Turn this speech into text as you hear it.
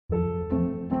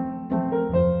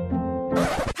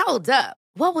Hold up.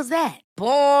 What was that?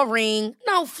 Boring.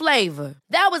 No flavor.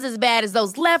 That was as bad as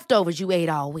those leftovers you ate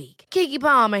all week. Keke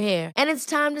Palmer here. And it's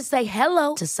time to say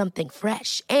hello to something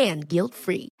fresh and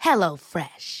guilt-free. Hello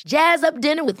Fresh. Jazz up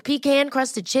dinner with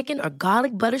pecan-crusted chicken or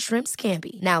garlic butter shrimp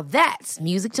scampi. Now that's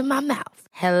music to my mouth.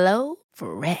 Hello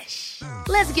Fresh.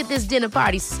 Let's get this dinner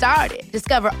party started.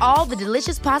 Discover all the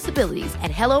delicious possibilities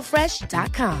at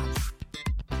hellofresh.com.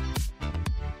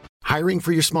 Hiring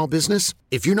for your small business?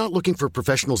 If you're not looking for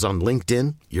professionals on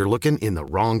LinkedIn, you're looking in the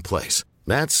wrong place.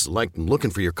 That's like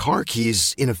looking for your car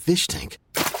keys in a fish tank.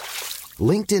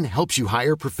 LinkedIn helps you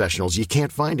hire professionals you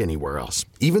can't find anywhere else,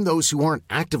 even those who aren't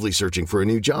actively searching for a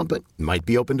new job but might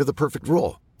be open to the perfect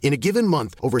role. In a given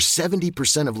month, over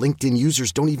 70% of LinkedIn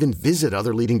users don't even visit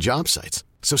other leading job sites.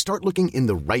 So start looking in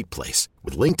the right place.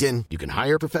 With LinkedIn, you can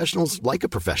hire professionals like a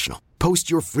professional.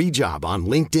 Post your free job on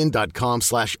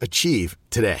linkedin.com/achieve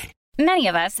today. Many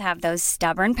of us have those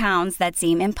stubborn pounds that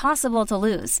seem impossible to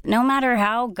lose, no matter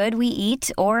how good we eat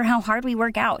or how hard we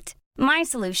work out. My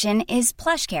solution is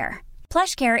PlushCare.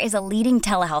 PlushCare is a leading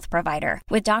telehealth provider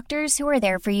with doctors who are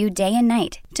there for you day and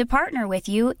night to partner with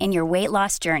you in your weight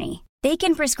loss journey. They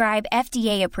can prescribe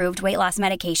FDA-approved weight loss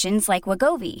medications like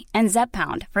Wegovy and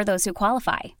Zepbound for those who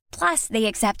qualify. Plus, they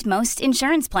accept most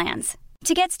insurance plans.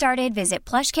 To get started, visit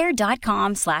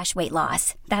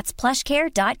plushcare.com/weightloss. That's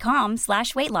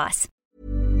plushcare.com/weightloss.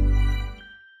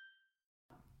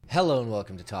 Hello and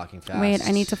welcome to Talking Fast. Wait, I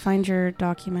need to find your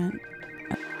document.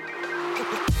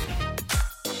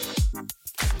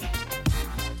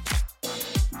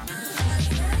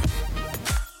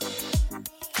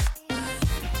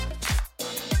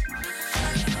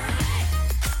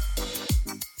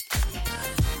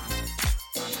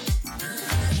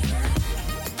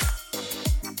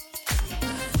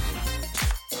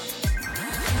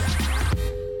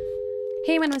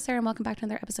 Hey, my name is Sarah and welcome back to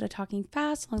another episode of Talking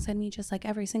Fast. Alongside me, just like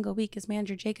every single week, is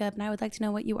manager Jacob, and I would like to know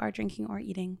what you are drinking or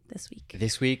eating this week.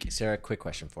 This week, Sarah, quick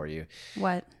question for you.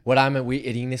 What? What I'm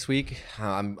eating this week?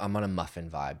 I'm on a muffin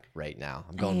vibe right now.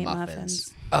 I'm going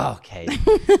muffins. Oh, okay.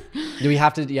 You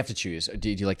have to choose. Do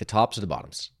you like the tops or the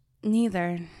bottoms?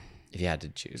 Neither. If you had to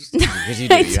choose, because you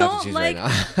do, you have to choose right now.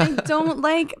 I don't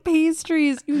like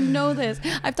pastries. You know this.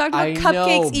 I've talked about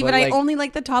cupcakes. Even I only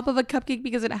like the top of a cupcake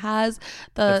because it has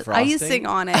the icing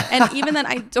on it, and even then,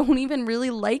 I don't even really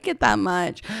like it that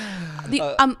much.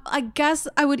 I guess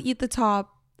I would eat the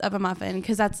top of a muffin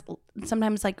because that's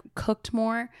sometimes like cooked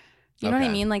more. You know what I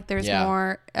mean? Like there's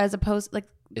more as opposed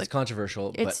It's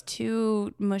controversial. It's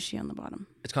too mushy on the bottom.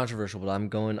 It's controversial, but I'm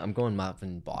going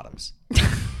muffin bottoms.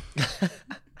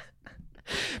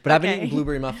 But I've been eating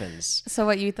blueberry muffins. So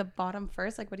what, you eat the bottom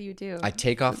first? Like what do you do? I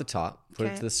take off the top, put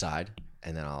it to the side,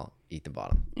 and then I'll eat the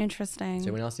bottom. Interesting. Does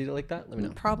anyone else eat it like that? Let me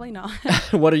know. Probably not.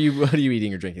 What are you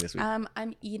eating or drinking this week? I'm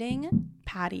eating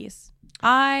patties.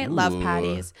 I love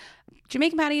patties.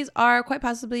 Jamaican patties are quite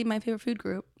possibly my favorite food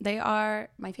group. They are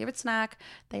my favorite snack.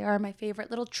 They are my favorite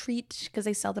little treat because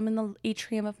they sell them in the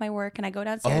atrium of my work. And I go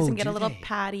downstairs and get a little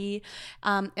patty.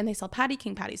 And they sell Patty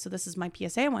King patties. So this is my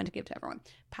PSA I wanted to give to everyone.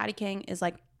 Patty King is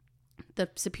like the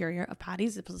superior of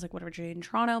patties. It's like whatever you eat in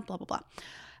Toronto, blah, blah, blah.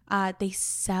 They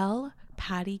sell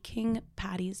Patty King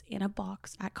patties in a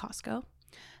box at Costco.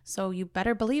 So you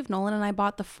better believe Nolan and I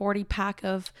bought the 40 pack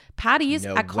of patties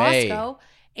at Costco.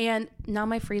 And now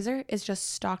my freezer is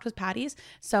just stocked with patties.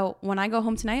 So when I go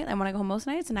home tonight, and when I go home most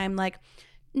nights, and I'm like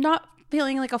not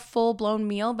feeling like a full-blown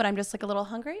meal, but I'm just like a little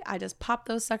hungry, I just pop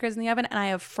those suckers in the oven, and I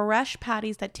have fresh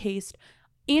patties that taste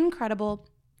incredible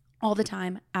all the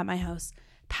time at my house.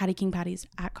 Patty King patties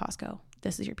at Costco.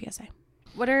 This is your PSA.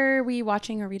 What are we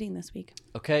watching or reading this week?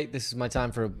 Okay, this is my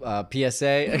time for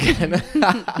PSA again.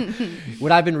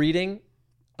 What I've been reading,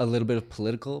 a little bit of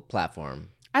political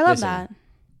platform. I love that.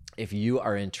 If you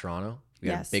are in Toronto, we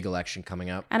got a big election coming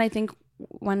up. And I think,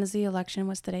 when is the election?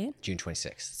 What's the date? June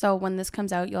 26th. So when this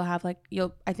comes out, you'll have I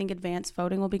think advanced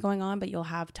voting will be going on, but you'll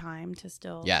have time to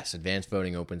still. Yes, advanced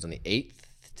voting opens on the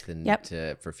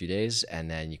 8th for a few days. And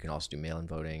then you can also do mail-in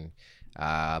voting.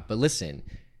 But listen,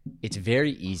 it's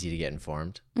very easy to get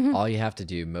informed. Mm-hmm. All you have to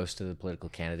do, most of the political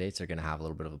candidates are going to have a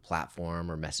little bit of a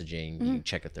platform or messaging. Mm-hmm. You can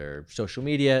check out their social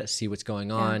media, see what's going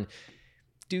on.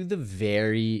 Do the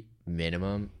very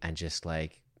minimum and just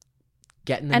like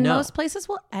get in the know. And most places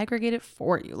will aggregate it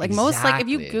for you. Like most, like if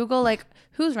you Google like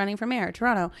who's running for mayor,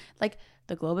 Toronto, like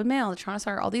the Globe and Mail, the Toronto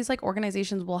Star, all these like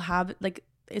organizations will have like,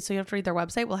 so you have to read their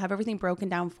website, will have everything broken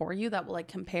down for you that will like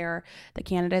compare the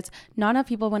candidates. Not enough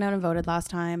people went out and voted last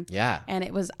time. Yeah. And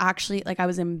it was actually like, I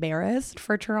was embarrassed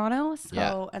for Toronto.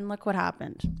 So, and look what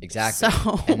happened. Exactly.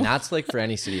 So, and that's like for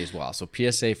any city as well. So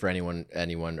PSA for anyone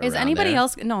is anybody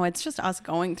else? No, it's just us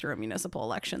going through a municipal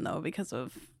election though, because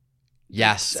of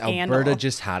Yes, scandal. Alberta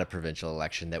just had a provincial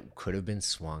election that could have been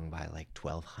swung by like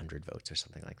 1,200 votes or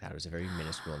something like that. It was a very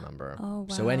minuscule number. Oh,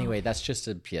 wow. So anyway, that's just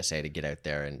a PSA to get out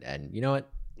there and you know what?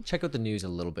 Check out the news a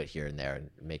little bit here and there and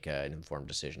make an informed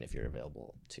decision if you're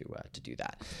available to do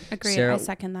that. Agreed. Sarah, I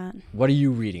second that. what are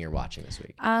you reading or watching this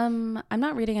week? I'm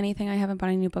not reading anything. I haven't bought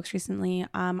any new books recently.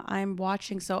 I'm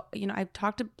watching. So, I've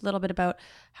talked a little bit about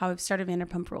how I've started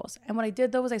Vanderpump Rules. And what I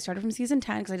did though was I started from season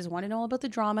 10 because I just wanted to know all about the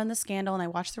drama and the scandal, and I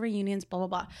watched the reunions, blah, blah,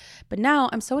 blah. But now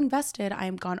I'm so invested.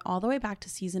 I'm gone all the way back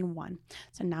to season 1.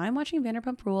 So now I'm watching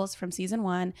Vanderpump Rules from season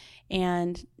 1,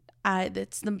 and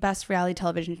it's the best reality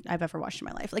television I've ever watched in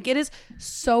my life. Like, it is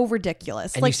so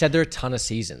ridiculous. And like, you said there are a ton of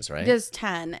seasons, right? There's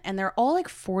 10, and they're all like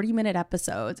 40-minute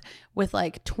episodes with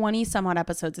like 20 some odd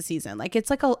episodes a season. Like,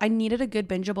 it's like I needed a good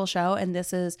bingeable show, and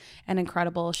this is an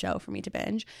incredible show for me to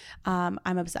binge. I'm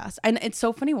obsessed. And it's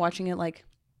so funny watching it, like,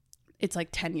 it's like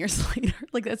 10 years later.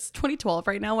 Like, that's 2012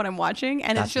 right now when I'm watching.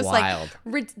 And That's it's just wild.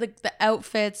 like the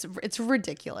outfits, it's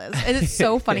ridiculous. And it's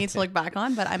so funny to look back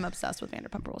on, but I'm obsessed with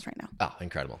Vanderpump Rules right now. Oh,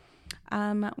 incredible.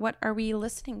 What are we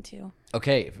listening to?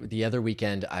 Okay, the other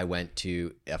weekend I went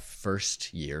to a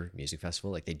first year music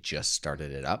festival. Like, they just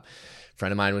started it up. A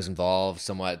friend of mine was involved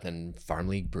somewhat, then Farm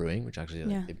League Brewing, which actually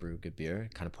they brew good beer,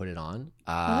 kind of put it on.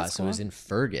 So it was in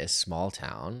Fergus, small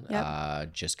town,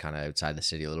 just kind of outside the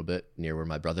city a little bit, near where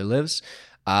my brother lives.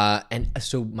 And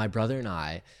so my brother and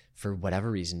I, for whatever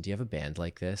reason, do you have a band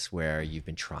like this where you've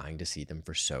been trying to see them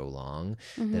for so long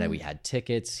that we had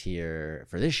tickets here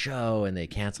for this show and they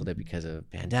canceled it because of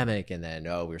pandemic, and then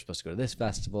we were supposed to go to this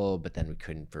festival but then we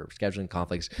couldn't for scheduling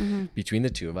conflicts. Between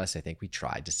the two of us, I think we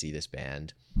tried to see this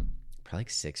band probably like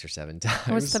 6 or 7 times.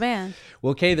 What's the band?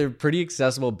 Well, okay, they're a pretty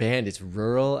accessible band. It's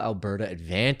Rural Alberta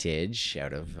Advantage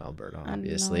out of Alberta,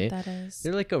 obviously. I don't know what that is.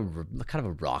 They're like a kind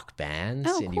of a rock band,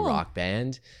 Oh, indie cool. rock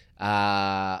band.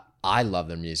 I love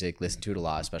their music, listen to it a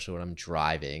lot, especially when I'm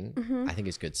driving. I think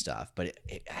it's good stuff, but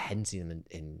I hadn't seen them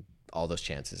in all those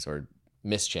chances or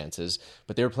missed chances.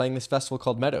 But they were playing this festival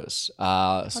called Meadows.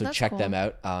 So check them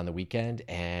out on the weekend,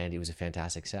 and it was a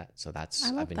fantastic set. So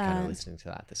I've been kind of listening to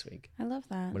that this week. I love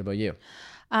that. What about you?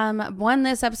 When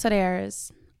this episode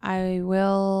airs, I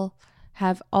will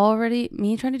have already,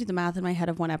 me trying to do the math in my head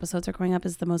of when episodes are going up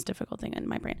is the most difficult thing in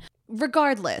my brain.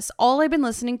 Regardless, all I've been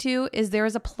listening to is there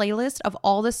is a playlist of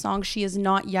all the songs she has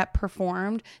not yet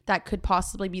performed that could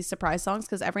possibly be surprise songs,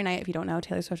 because every night, if you don't know,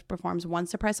 Taylor Swift performs one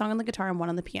surprise song on the guitar and one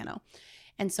on the piano.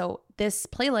 And so this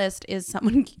playlist is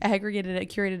someone aggregated it,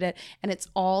 curated it, and it's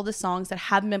all the songs that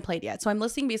haven't been played yet. So I'm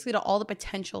listening basically to all the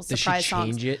potential surprise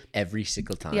songs. Does she change it every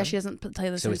single time? Yeah, she doesn't play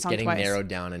the same So it's song getting twice. narrowed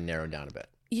down a bit.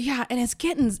 Yeah, and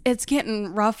it's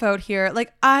getting rough out here.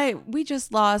 Like, we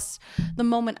just lost the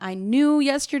moment I knew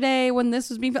yesterday when this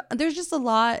was being. There's just a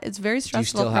lot. It's very Do you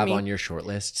stressful. still have for me. on your short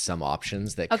list some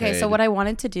options that Okay, so what I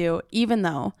wanted to do, even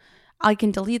though I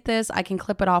can delete this, I can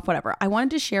clip it off, whatever. I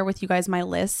wanted to share with you guys my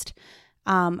list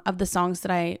of the songs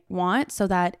that I want, so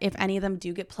that if any of them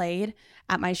do get played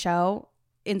at my show,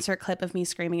 insert clip of me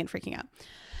screaming and freaking out.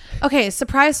 Okay,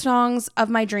 surprise songs of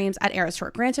my dreams at Eras Tour.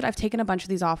 Granted, I've taken a bunch of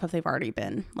these off if they've already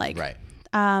been like. Right.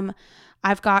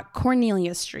 I've got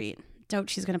Cornelia Street. Doubt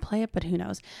she's gonna play it, but who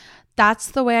knows? That's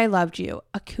the Way I Loved You.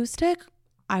 Acoustic,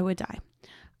 I would die.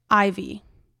 Ivy,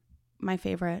 my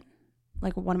favorite.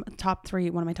 Like one of my top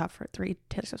three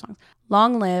Taylor Swift songs.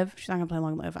 Long Live. She's not gonna play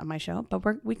Long Live on my show, but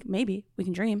we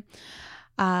can dream.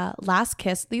 Last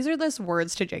Kiss. These are just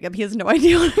words to Jacob. He has no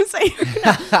idea what I'm saying.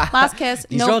 Last Kiss.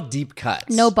 These are all deep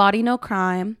cuts. No Body, No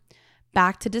Crime.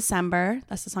 Back to December.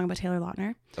 That's the song by Taylor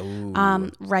Lautner.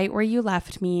 Ooh. Right Where You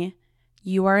Left Me.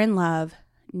 You Are in Love.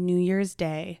 New Year's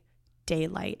Day.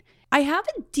 Daylight. I have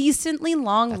a decently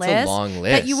long That's a long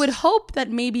list that you would hope that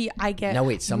maybe I get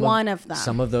one of them.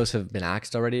 Some of those have been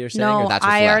axed already, you're saying? No, or that's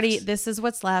what's left? this is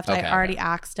what's left. Okay, I already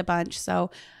axed a bunch.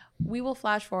 So we will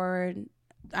flash forward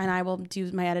and I will do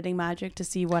my editing magic to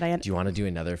see what I... Do you want to do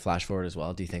another flash forward as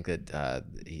well? Do you think that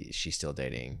she's still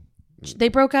dating? They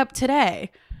broke up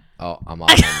today. Oh, I'm on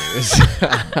the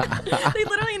news. They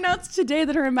literally announced today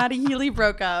that her and Maddie Healy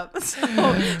broke up.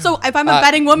 So if I'm a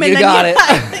betting woman, you then got it.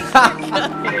 I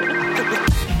think you're good.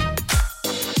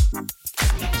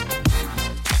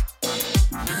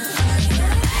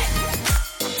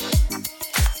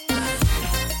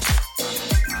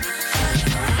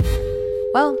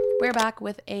 Well, we're back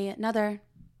with another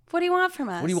What Do You Want From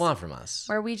Us? What do you want from us?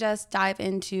 Where we just dive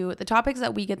into the topics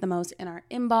that we get the most in our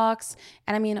inbox.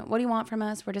 And I mean, what do you want from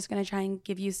us? We're just going to try and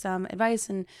give you some advice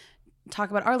and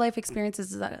talk about our life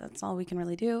experiences. That's all we can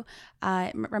really do.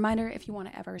 Reminder, if you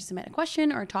want to ever submit a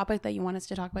question or a topic that you want us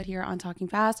to talk about here on Talking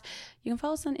Fast, you can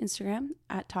follow us on Instagram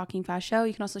at Talking Fast Show.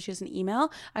 You can also shoot us an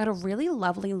email. I got a really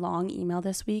lovely long email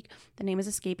this week. The name is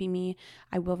escaping me.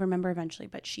 I will remember eventually,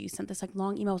 but she sent this like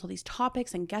long email with all these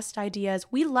topics and guest ideas.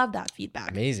 We love that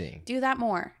feedback. Amazing. Do that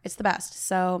more. It's the best.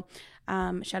 So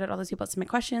shout out all those people that submit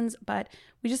questions, but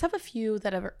we just have a few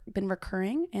that have been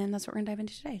recurring, and that's what we're gonna dive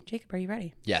into today. Jacob, are you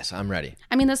ready? Yes, I'm ready.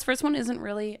 I mean, this first one isn't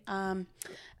really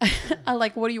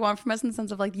like, what do you want from us in the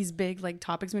sense of like these big like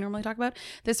topics we normally talk about.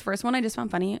 This first one I just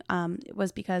found funny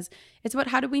was because it's about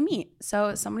how did we meet.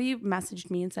 So somebody messaged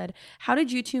me and said, how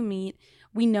did you two meet?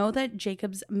 We know that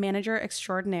Jacob's manager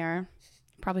extraordinaire,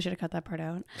 probably should have cut that part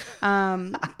out,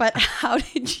 but how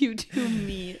did you two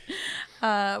meet?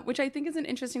 Which I think is an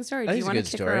interesting story. Do you want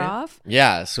to kick her off?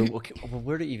 Yeah. So okay, well,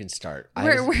 where to even start?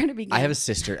 Where to begin? I have a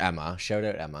sister, Emma. Shout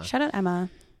out Emma. Shout out Emma.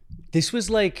 This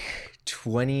was like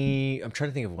 20. I'm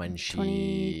trying to think of when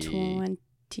she.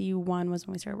 2021 was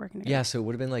when we started working together. Yeah. So it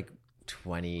would have been like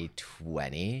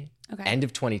 2020. Okay. End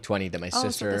of 2020 that my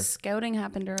sister. So the scouting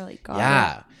happened early.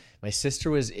 Got it. My sister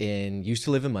used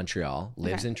to live in Montreal,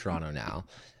 lives in Toronto now.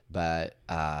 But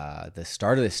the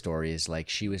start of this story is like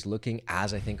she was looking,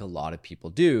 as I think a lot of people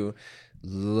do,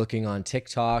 looking on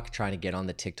TikTok, trying to get on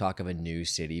the TikTok of a new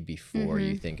city before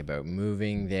you think about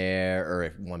moving there, or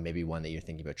if maybe one that you're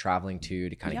thinking about traveling to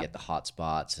kind of get the hot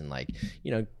spots and like,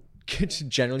 you know, to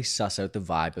generally suss out the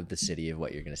vibe of the city of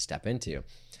what you're going to step into.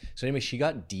 So anyway, she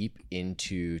got deep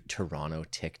into Toronto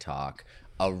TikTok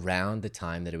around the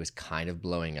time that it was kind of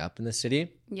blowing up in the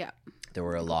city. Yeah. There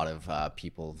were a lot of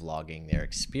people vlogging their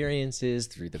experiences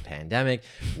through the pandemic.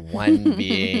 One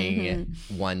being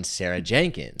Sarah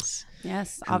Jenkins.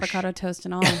 Yes, avocado toast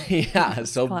and all. Yeah,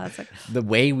 so classic. The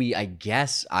way I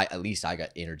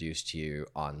got introduced to you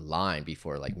online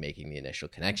before like making the initial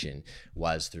connection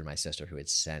was through my sister, who had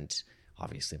sent.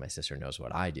 Obviously, my sister knows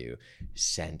what I do.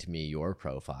 Sent me your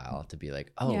profile to be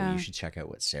like, oh, you should check out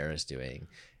what Sarah's doing.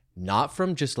 Not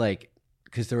from just like,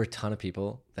 because there were a ton of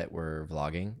people that were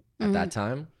vlogging at that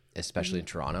time, especially in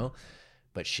Toronto,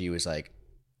 but she was like,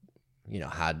 you know,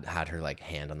 had her like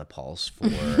hand on the pulse for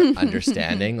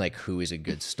understanding like who is a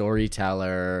good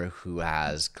storyteller, who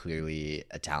has clearly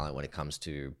a talent when it comes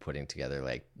to putting together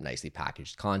like nicely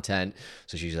packaged content.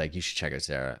 So she's like, you should check out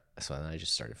Sarah. So then I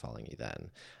just started following you then.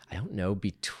 I don't know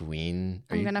between,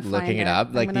 are you looking it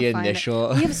up? Like the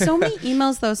initial. We have so many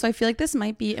emails though, so I feel like this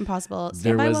might be impossible.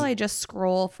 Stand by while I just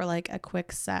scroll for like a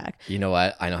quick sec. You know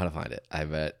what? I know how to find it. I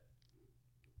bet.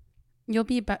 You'll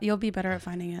be better at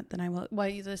finding it than I will. Why are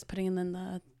you just putting in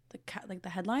the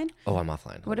headline? Oh, I'm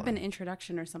offline. It would have been an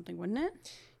introduction or something, wouldn't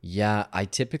it? Yeah, I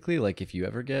typically like if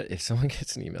someone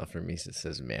gets an email from me that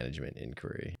says management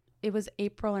inquiry. It was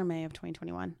April or May of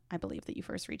 2021, I believe, that you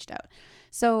first reached out.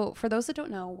 So for those that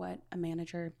don't know what a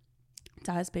manager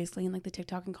does basically in like the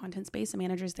TikTok and content space, a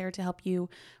manager is there to help you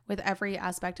with every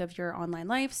aspect of your online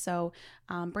life. So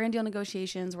brand deal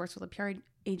negotiations, works with the PR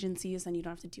agencies, and you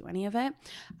don't have to do any of it.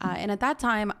 And at that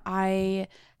time, I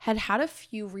had a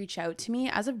few reach out to me.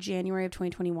 As of January of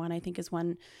 2021, I think is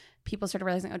when people started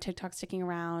realizing, oh, TikTok's sticking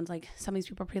around. Like some of these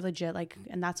people are pretty legit. Like,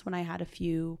 and that's when I had a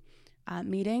few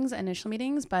initial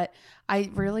meetings, but I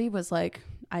really was like,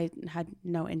 I had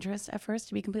no interest at first,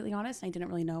 to be completely honest. I didn't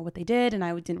really know what they did, and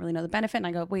I didn't really know the benefit. And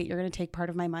I go, wait, you're going to take part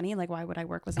of my money? Like, why would I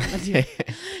work with someone?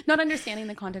 Not understanding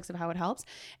the context of how it helps.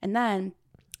 And then,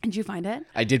 did you find it?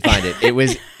 I did find it.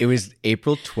 It was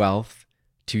April 12th,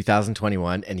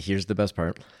 2021. And here's the best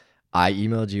part. I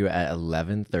emailed you at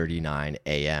 11:39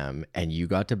 a.m. and you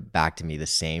got back to me the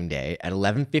same day at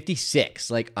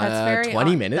 11:56, like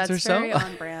 20 minutes or so. That's very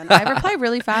on brand. I reply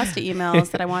really fast to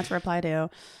emails that I want to reply to.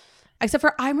 Except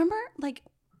for, I remember like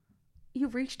you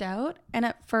reached out, and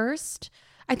at first,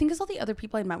 I think because all the other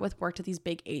people I met with worked at these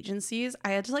big agencies,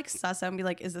 I had to like suss out and be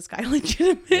like, is this guy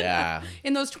legitimate? Yeah.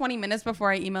 In those 20 minutes before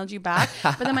I emailed you back.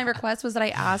 But then my request was that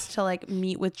I asked to like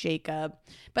meet with Jacob.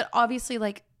 But obviously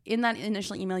like, in that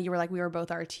initial email, you were like, we were both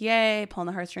RTA, pulling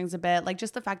the heartstrings a bit. Like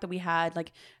just the fact that we had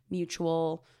like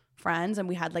mutual friends and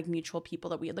we had like mutual people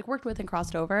that we had like worked with and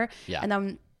crossed over. Yeah. And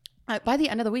then by the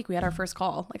end of the week, we had our first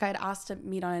call. Like I had asked to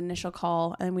meet on an initial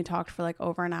call, and we talked for like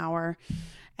over an hour.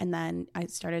 And then I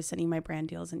started sending my brand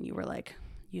deals, and you were like,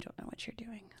 you don't know what you're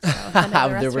doing. So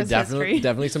there were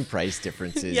definitely some price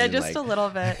differences. Yeah, just a little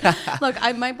bit. Look,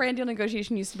 my brand deal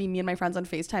negotiation used to be me and my friends on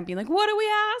FaceTime being like, what do we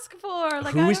ask for?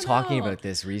 Like, who was talking about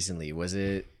this recently? Was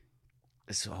it,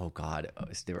 oh God,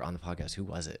 they were on the podcast. Who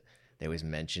was it? They was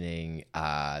mentioning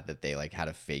that they like had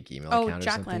a fake email account or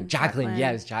something. Jacqueline.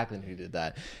 Yeah, it was Jacqueline who did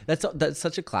that. That's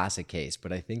such a classic case,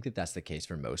 but I think that's the case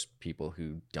for most people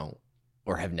who don't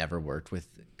or have never worked with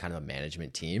kind of a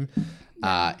management team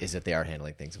is that they are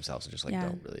handling things themselves and just like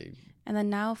don't really. And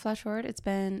then now flash forward, it's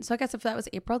been, so I guess if that was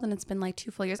April, then it's been like 2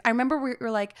 full years. I remember we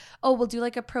were like, oh, we'll do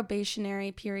like a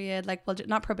probationary period. Like, well,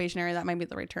 not probationary, that might be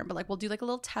the right term, but like we'll do like a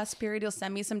little test period. You'll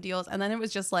send me some deals. And then it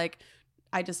was just like,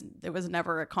 it was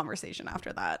never a conversation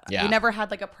after that. Yeah. We never had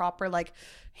like a proper like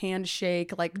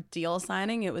handshake, like deal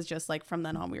signing. It was just like from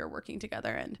then on we were working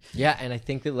together. And yeah. And I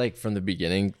think that like from the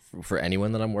beginning for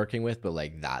anyone that I'm working with, but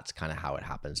like that's kind of how it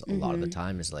happens a lot of the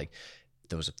time is like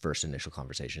those first initial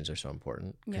conversations are so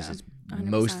important because it's 100%.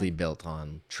 mostly built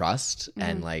on trust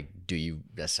and like, do you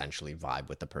essentially vibe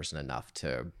with the person enough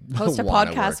to host a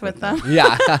wanna podcast work with them.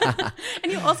 Yeah.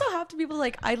 And you also have to be able to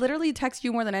like, I literally text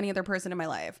you more than any other person in my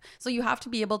life. So you have to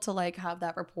be able to like have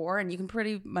that rapport and you can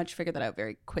pretty much figure that out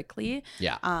very quickly.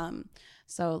 Yeah.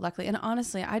 So luckily, and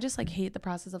honestly, I just like hate the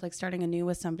process of like starting anew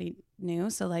with somebody new.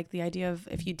 So like the idea of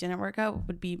if you didn't work out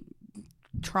would be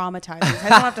traumatizing. I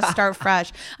don't have to start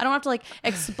fresh. I don't have to like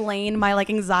explain my like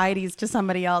anxieties to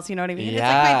somebody else. You know what I mean? It's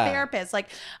like my therapist. Like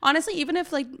honestly, even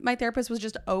if like my therapist was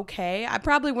just okay, I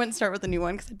probably wouldn't start with a new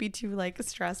one because I'd be too like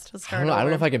stressed to start. I don't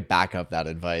know if I can back up that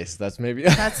advice. That's maybe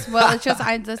that's well. It's just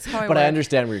that's how I. But work. I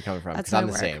understand where you're coming from because I'm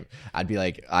the work. same. I'd be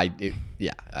like, I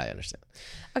understand.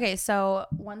 Okay, so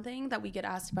one thing that we get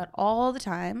asked about all the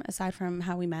time, aside from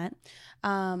how we met,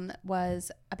 was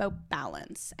about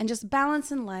balance and just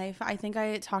balance in life. I think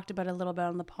I talked about it a little bit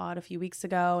on the pod a few weeks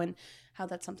ago and how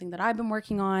that's something that I've been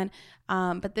working on.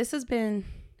 But this has been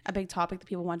a big topic that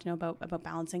people want to know about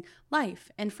balancing life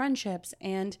and friendships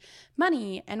and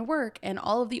money and work and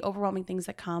all of the overwhelming things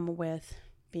that come with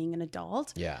being an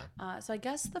adult. Yeah. So I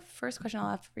guess the first question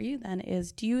I'll have for you then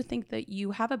is, do you think that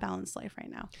you have a balanced life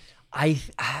right now?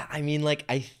 I mean, like,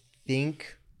 I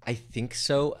think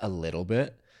so a little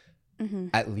bit,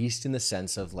 at least in the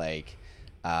sense of like,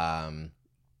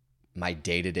 my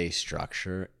day-to-day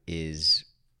structure is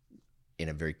in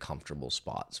a very comfortable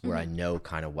spot where I know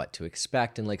kind of what to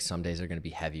expect. And like some days are going to be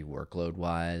heavy workload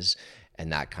wise.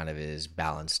 And that kind of is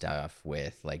balanced off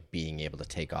with like being able to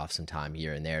take off some time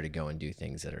here and there to go and do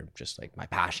things that are just like my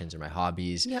passions or my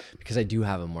hobbies. Yep. Because I do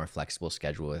have a more flexible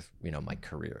schedule with, you know, my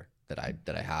career that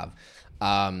I have.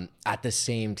 At the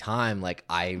same time, like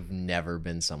I've never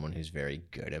been someone who's very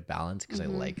good at balance because I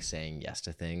like saying yes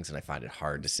to things and I find it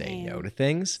hard to say no to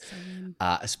things,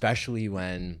 especially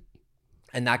when,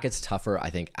 and that gets tougher, I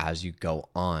think, as you go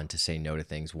on to say no to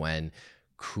things when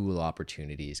cool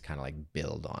opportunities kind of like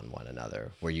build on one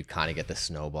another, where you kind of get the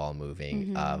snowball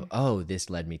moving of, oh,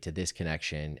 this led me to this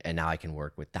connection and now I can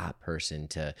work with that person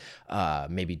to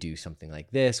maybe do something like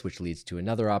this, which leads to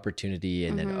another opportunity.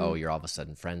 And then, oh, you're all of a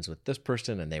sudden friends with this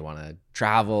person and they want to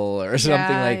travel or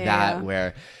something like that,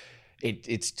 where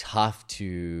it's tough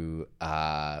to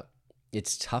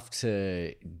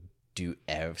do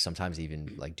sometimes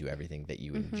even like do everything that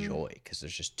you enjoy because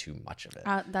there's just too much of it.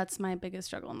 That's my biggest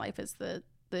struggle in life is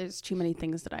there's too many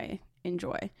things that I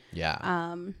enjoy. Yeah.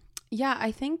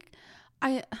 I think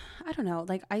I don't know.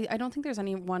 Like I don't think there's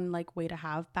any one like way to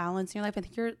have balance in your life. I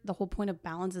think the whole point of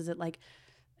balance is it like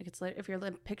it's like if you're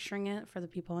like picturing it for the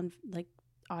people in like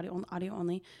audio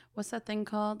only. What's that thing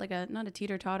called? Like not a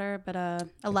teeter-totter, but a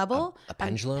level? A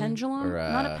pendulum? Pendulum? Or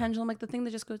not a pendulum, like the thing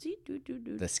that just goes do.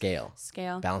 The scale.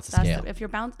 Balance the That's scale. if you're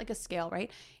balanced like a scale,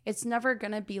 right? It's never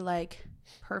going to be like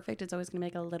perfect. It's always going to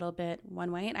make a little bit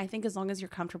one way. And I think as long as you're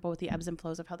comfortable with the ebbs and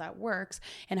flows of how that works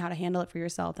and how to handle it for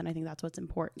yourself, then I think that's what's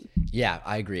important. Yeah,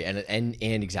 I agree. And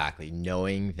exactly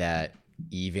knowing that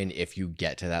even if you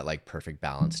get to that like perfect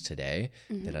balance today,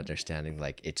 that understanding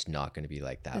like it's not going to be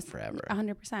like that forever.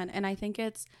 100%. And I think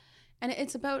it's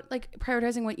about like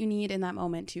prioritizing what you need in that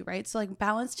moment too, right? So like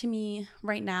balance to me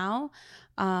right now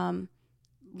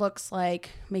looks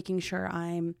like making sure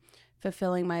I'm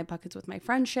fulfilling my buckets with my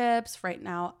friendships. Right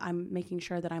now, I'm making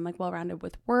sure that I'm like well-rounded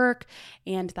with work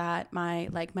and that my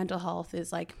like mental health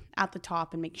is like at the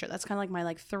top and make sure that's kind of like my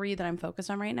like 3 that I'm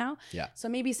focused on right now. Yeah. So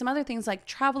maybe some other things like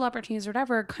travel opportunities or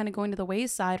whatever kind of going to the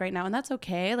wayside right now. And that's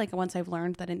okay. Like once I've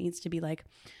learned that it needs to be like,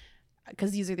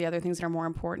 because these are the other things that are more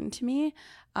important to me.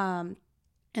 And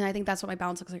I think that's what my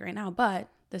balance looks like right now. But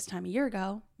this time a year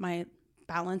ago, my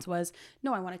balance was,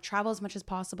 no, I want to travel as much as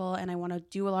possible and I want to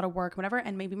do a lot of work, whatever.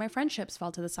 And maybe my friendships fell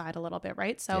to the side a little bit,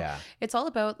 right? So it's all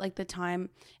about like the time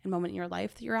and moment in your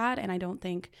life that you're at. And I don't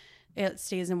think it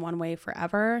stays in one way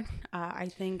forever. I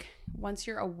think once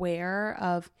you're aware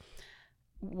of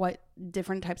what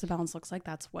different types of balance looks like,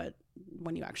 that's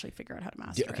when you actually figure out how to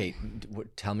master it. Okay,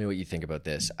 tell me what you think about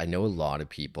this. I know a lot of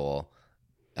people,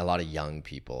 a lot of young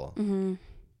people,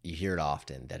 you hear it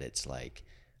often that it's like,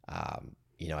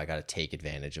 you know, I got to take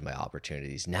advantage of my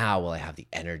opportunities now while I have the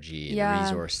energy and the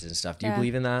resources and stuff. Do you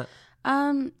believe in that?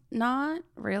 Not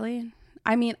really.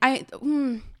 I mean,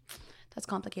 that's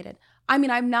complicated. I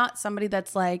mean, I'm not somebody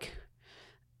that's like,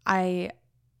 I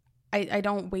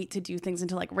don't wait to do things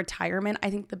until like retirement. I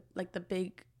think the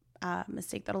big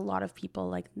mistake that a lot of people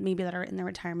like maybe that are in their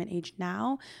retirement age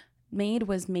now made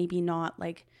was maybe not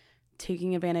like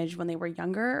taking advantage when they were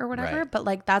younger or whatever. Right. But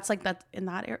like that's in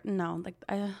that no, like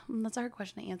that's a hard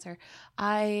question to answer.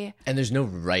 And there's no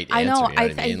right answer. I know. You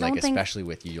know what I mean? Like especially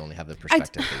with you only have the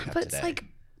perspective that you have but today. It's like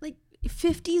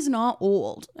 50's not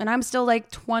old, and I'm still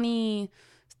like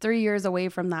 23 years away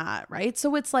from that, right?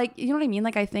 So it's like, you know what I mean?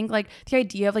 Like I think like the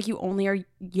idea of like you only are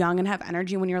young and have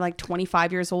energy when you're like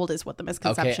 25 years old is what the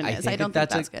misconception is. I don't think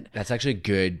that's good. That's actually a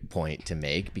good point to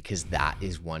make, because that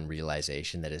is one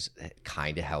realization that has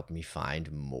kind of helped me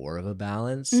find more of a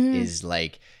balance is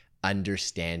like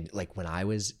understand, like when I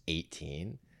was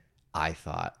 18, I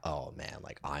thought, oh man,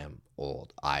 like I am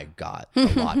old. I got a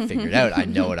lot figured out. I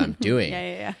know what I'm doing.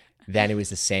 Yeah. Then it was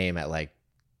the same at like,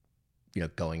 you know,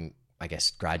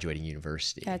 graduating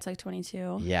university. Yeah, it's like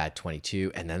 22. Yeah,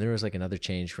 22. And then there was like another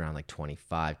change around like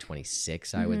 25,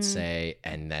 26, I would say.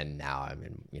 And then now I'm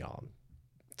in, you know, I'm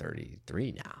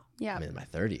 33 now. Yeah. I'm in my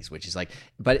 30s, which is like,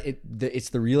 but it's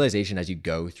the realization as you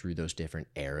go through those different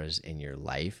eras in your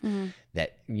life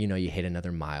that, you know, you hit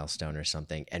another milestone or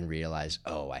something and realize,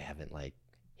 oh, I haven't like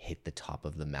hit the top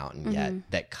of the mountain yet.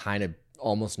 That kind of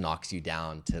almost knocks you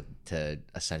down to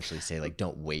essentially say like,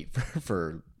 don't wait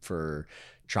for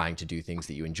trying to do things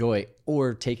that you enjoy,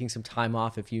 or taking some time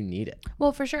off if you need it.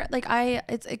 Well, for sure. Like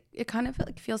it kind of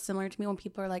like feels similar to me when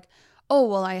people are like, oh,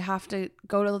 well, I have to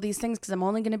go to these things because I'm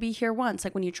only going to be here once.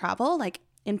 Like when you travel, like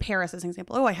in Paris as an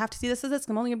example, oh, I have to see this.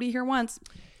 I'm only going to be here once.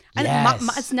 And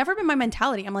yes. It's never been my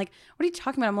mentality. I'm like, what are you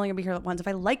talking about? I'm only gonna be here once. If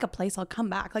I like a place, I'll come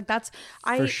back. Like that's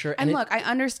for sure. And look, I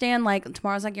understand like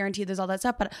tomorrow's not guaranteed. There's all that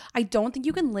stuff, but I don't think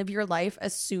you can live your life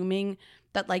assuming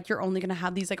that like you're only gonna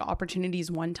have these like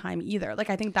opportunities one time either. Like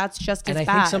I think that's just as bad. And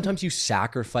I think sometimes you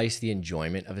sacrifice the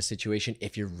enjoyment of a situation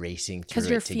if you're racing through it, because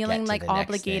you're feeling like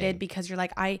obligated, because you're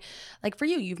like, like for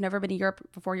you've never been to Europe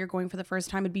before, you're going for the first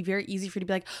time. It'd be very easy for you to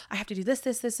be like, I have to do this,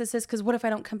 because what if I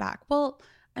don't come back? Well,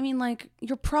 I mean, like,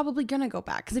 you're probably going to go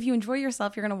back, because if you enjoy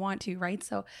yourself, you're going to want to, right?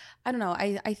 So I don't know.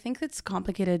 I think it's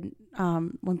complicated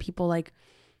when people like,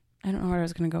 I don't know where I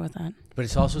was going to go with that. But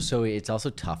it's also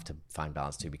tough to find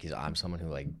balance too, because I'm someone who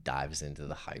like dives into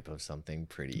the hype of something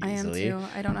pretty easily. I am too.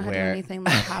 I don't know how to do anything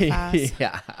like half-ass.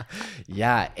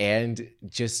 Yeah. And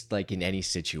just like in any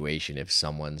situation, if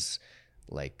someone's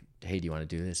like, hey, do you want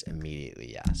to do this?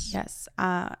 Immediately, yes.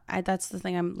 That's the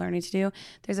thing I'm learning to do.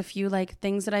 There's a few like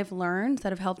things that I've learned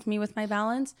that have helped me with my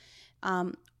balance.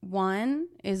 One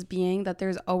is being that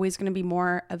there's always going to be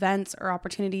more events or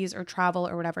opportunities or travel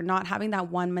or whatever. Not having that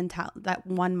one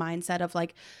mindset of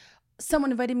like,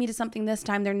 someone invited me to something this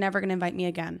time, they're never going to invite me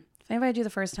again. If they invited you the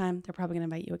first time, they're probably going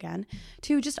to invite you again.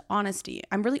 Two, just honesty.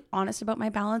 I'm really honest about my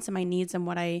balance and my needs and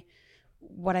what I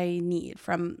need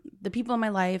from the people in my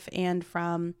life and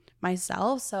from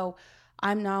myself. So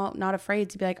I'm not afraid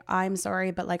to be like, I'm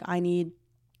sorry, but like I need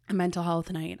a mental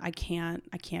health night. I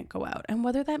can't go out. And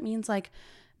whether that means like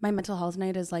my mental health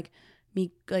night is like me,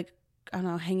 like, I don't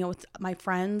know, hanging out with my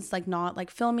friends, like not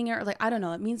like filming it, or like, I don't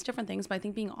know, it means different things, but I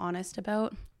think being honest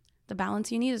about the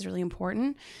balance you need is really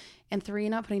important. And three,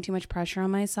 not putting too much pressure on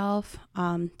myself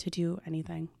to do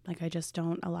anything. Like I just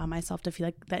don't allow myself to feel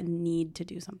like that need to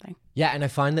do something. Yeah, and I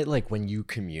find that like when you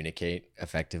communicate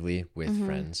effectively with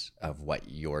friends of what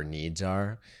your needs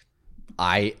are,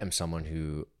 I am someone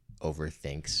who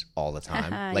overthinks all the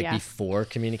time. Like before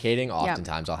communicating,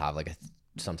 oftentimes I'll have like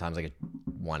sometimes like a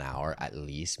 1 hour at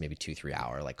least, maybe 2-3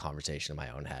 hour like conversation in my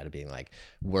own head of being like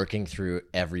working through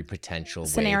every potential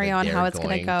scenario way that on how it's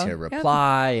going to go to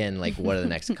reply and like what are the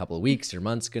next couple of weeks or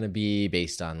months going to be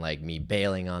based on like me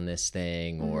bailing on this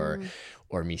thing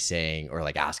or me saying or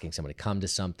like asking someone to come to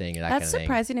something and that That's kind of thing.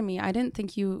 Surprising to me. I didn't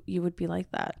think you would be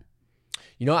like that.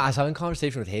 You know, I was having a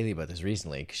conversation with Haley about this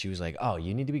recently because she was like, oh,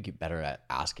 you need to be better at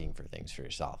asking for things for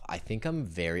yourself. I think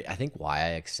why I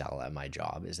excel at my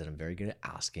job is that I'm very good at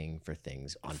asking for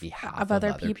things on behalf of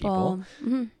other people.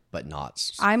 But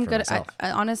not I'm good myself.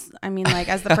 I mean, like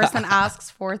as the person that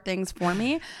asks for things for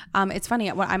me, it's funny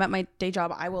when I'm at my day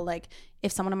job, I will like,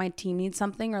 if someone on my team needs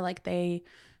something or like they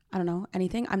I don't know,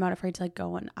 anything, I'm not afraid to like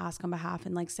go and ask on behalf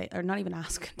and like say, or not even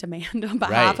ask, demand on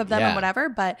behalf of them and whatever.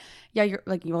 But yeah, you're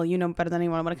like, well, you know better than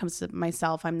anyone when it comes to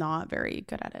myself, I'm not very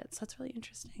good at it. So that's really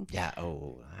interesting. Yeah.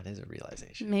 Oh, that is a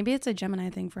realization. Maybe it's a Gemini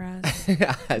thing for us.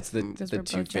 It's the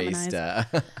two-faced.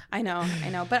 I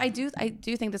know. But I do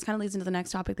think this kind of leads into the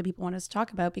next topic that people want us to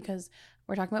talk about, because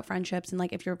we're talking about friendships and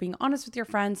like if you're being honest with your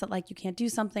friends that like you can't do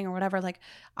something or whatever. Like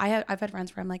I've had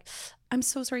friends where I'm like, I'm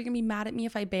so sorry, you're gonna be mad at me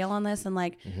if I bail on this, and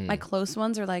like my close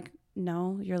ones are like,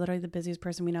 no, you're literally the busiest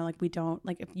person we know. Like we don't,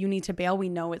 like if you need to bail, we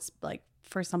know it's like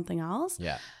for something else.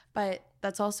 Yeah. But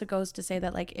that's also goes to say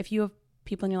that like if you have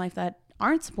people in your life that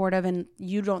aren't supportive and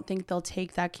you don't think they'll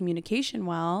take that communication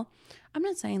well, I'm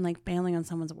not saying like bailing on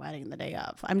someone's wedding the day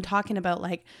of. I'm talking about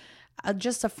like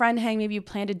just a friend hang. Maybe you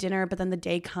planned a dinner, but then the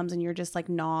day comes and you're just like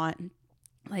not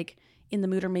like in the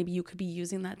mood, or maybe you could be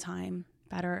using that time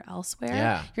better elsewhere.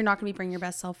 Yeah. You're not going to be bringing your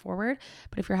best self forward.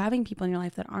 But if you're having people in your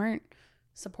life that aren't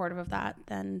supportive of that,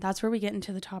 then that's where we get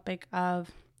into the topic of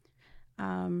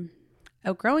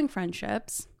outgrowing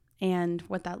friendships and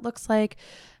what that looks like.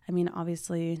 I mean,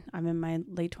 obviously I'm in my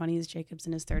late 20s, Jacob's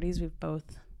in his 30s. We've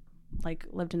both like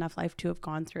lived enough life to have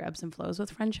gone through ebbs and flows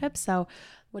with friendships. So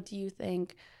what do you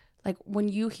think, like when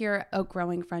you hear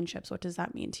outgrowing friendships, what does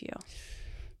that mean to you?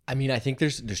 I mean, I think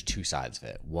there's two sides of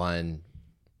it. One,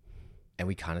 and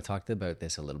we kind of talked about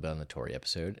this a little bit on the Tori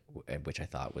episode, which I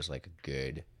thought was like a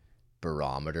good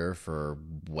barometer for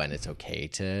when it's okay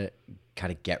to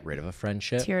kind of get rid of a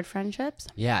friendship. Tiered friendships?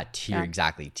 Yeah,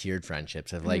 exactly. Tiered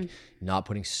friendships of like not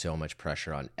putting so much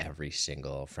pressure on every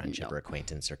single friendship or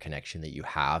acquaintance or connection that you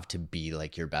have to be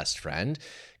like your best friend.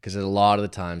 Because a lot of the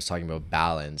times talking about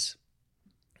balance,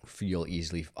 you'll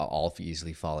easily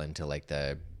fall into like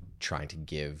the trying to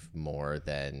give more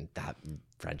than that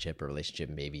friendship or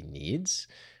relationship maybe needs.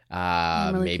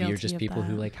 Really maybe you're just people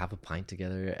who like have a pint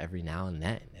together every now and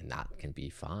then, and that can be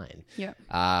fine. Yeah.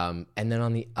 And then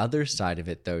on the other side of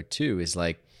it though too is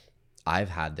like I've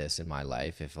had this in my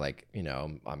life. If like, you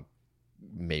know, I'm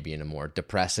maybe in a more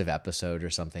depressive episode or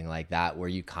something like that, where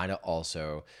you kind of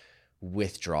also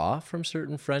withdraw from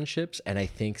certain friendships. And I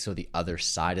think so the other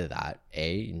side of that,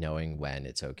 knowing when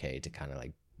it's okay to kind of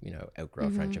like, you know, outgrow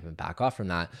a friendship and back off from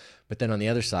that. But then on the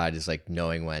other side is like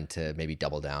knowing when to maybe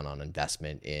double down on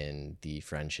investment in the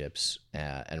friendships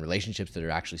and relationships that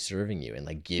are actually serving you and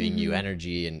like giving you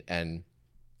energy and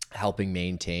helping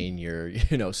maintain your,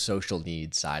 you know, social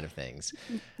needs side of things.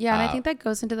 Yeah. And I think that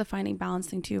goes into the finding balance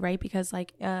thing too, right? Because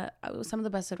like some of the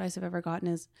best advice I've ever gotten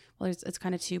is, well, it's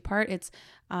kind of two-part. It's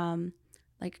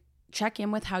like check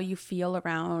in with how you feel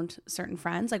around certain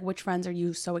friends. Like which friends are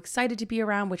you so excited to be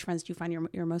around? Which friends do you find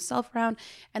your most self around?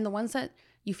 And the ones that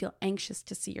you feel anxious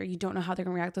to see or you don't know how they're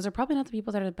going to react, those are probably not the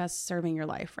people that are the best serving your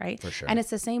life, right? For sure. And it's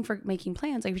the same for making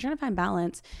plans. Like if you're trying to find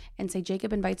balance and say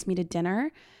Jacob invites me to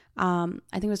dinner, I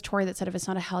think it was Tori that said if it's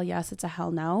not a hell yes, it's a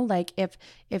hell no. Like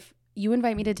if you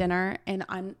invite me to dinner and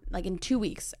I'm like in 2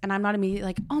 weeks and I'm not immediately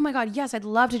like, oh my God, yes, I'd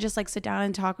love to just like sit down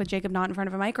and talk with Jacob, not in front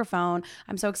of a microphone,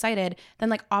 I'm so excited, then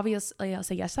like obviously I'll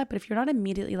say yes to that. But if you're not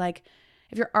immediately like,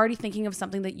 if you're already thinking of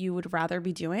something that you would rather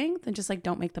be doing, then just like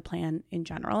don't make the plan in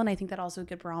general. And I think that also a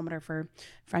good barometer for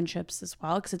friendships as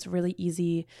well, because it's really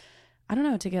easy, I don't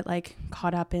know, to get like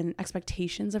caught up in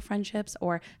expectations of friendships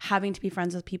or having to be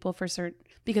friends with people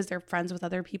because they're friends with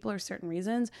other people or certain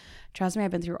reasons. Trust me,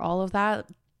 I've been through all of that.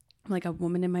 I'm like a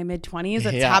woman in my mid-20s.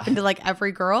 It's happened to like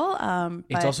every girl.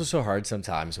 It's also so hard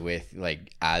sometimes with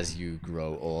like as you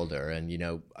grow older, and you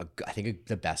know, I think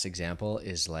the best example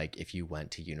is like if you went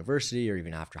to university or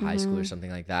even after high school or something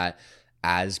like that,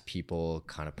 as people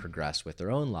kind of progress with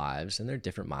their own lives, and there are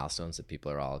different milestones that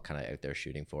people are all kind of out there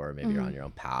shooting for. Maybe you're on your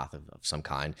own path of some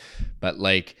kind, but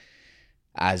like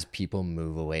as people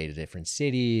move away to different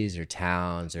cities or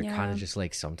towns, or kind of just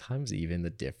like sometimes even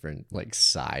the different like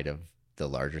side of the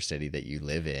larger city that you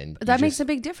live in. That makes a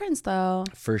big difference though.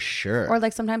 For sure. Or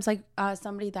like sometimes like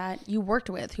somebody that you worked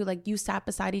with who like you sat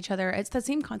beside each other. It's the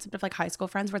same concept of like high school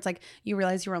friends where it's like you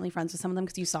realize you were only friends with some of them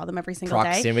because you saw them every single day.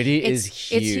 Proximity is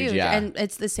huge. It's huge. Yeah. And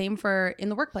it's the same for in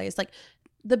the workplace. Like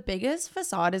the biggest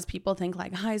facade is people think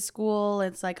like high school,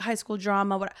 it's like high school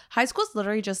drama. High school is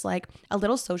literally just like a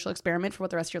little social experiment for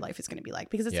what the rest of your life is going to be like,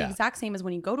 because it's the exact same as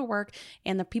when you go to work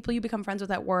and the people you become friends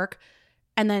with at work,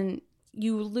 and then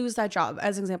you lose that job.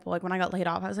 As an example, like when I got laid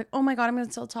off, I was like, oh my God, I'm going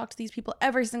to still talk to these people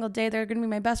every single day. They're going to be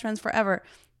my best friends forever.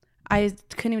 I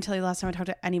couldn't even tell you the last time I talked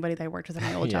to anybody that I worked with in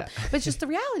my old job. But it's just the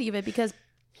reality of it, because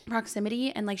proximity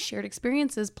and like shared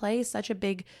experiences play such a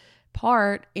big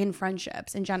part in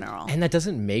friendships in general. And that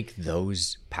doesn't make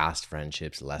those past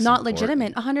friendships less not important.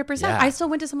 legitimate. 100%. Yeah. I still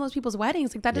went to some of those people's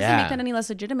weddings. Like that doesn't make that any less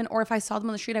legitimate. Or if I saw them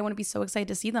on the street, I wouldn't be so excited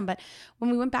to see them. But when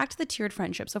we went back to the tiered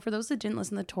friendship, so for those that didn't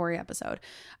listen to the Tori episode,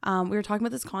 we were talking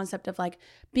about this concept of like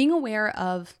being aware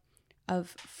of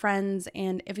friends.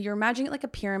 And if you're imagining it like a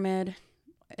pyramid,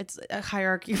 it's a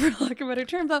hierarchy, for lack of a better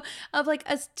term, though, of like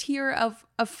a tier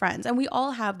of friends. And we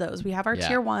all have those. We have our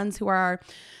tier ones who are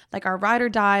like our ride or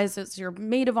dies. It's your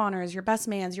maid of honors, your best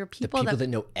mans, your people that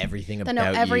know everything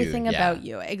about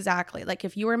you. Exactly. Like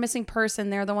if you were a missing person,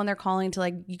 they're the one they're calling to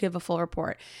like you give a full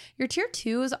report. Your tier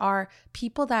twos are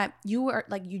people that you are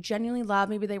like you genuinely love.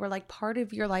 Maybe they were like part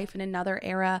of your life in another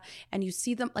era, and you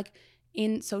see them like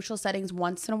in social settings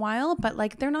once in a while, but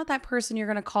like they're not that person you're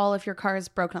going to call if your car is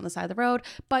broken on the side of the road,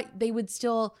 but they would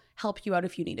still help you out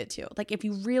if you needed to. Like if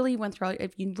you really went through,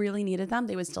 if you really needed them,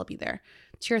 they would still be there.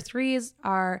 Tier threes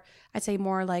are, I'd say,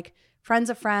 more like friends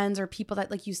of friends or people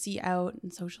that like you see out in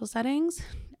social settings.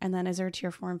 And then is there a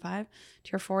tier 4 and 5?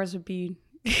 Tier 4s would be,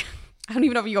 I don't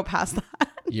even know if you go past that.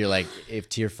 You're like, if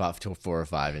tier 4 or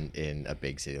 5 in a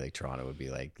big city like Toronto would be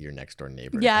like your next door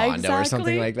neighbor, condo or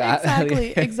something like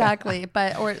that. Exactly.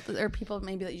 But or people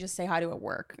maybe that you just say hi to at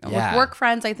work. Yeah. Work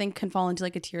friends, I think, can fall into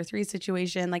like a tier 3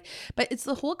 situation. Like, but it's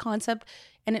the whole concept,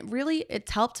 and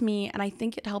it's helped me, and I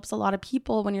think it helps a lot of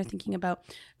people when you're thinking about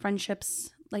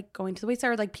friendships. Like going to the wayside,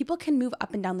 or like people can move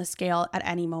up and down the scale at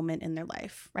any moment in their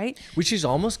life, right? Which is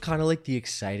almost kind of like the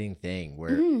exciting thing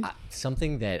where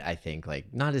something that I think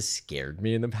like not as scared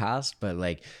me in the past, but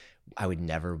like I would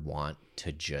never want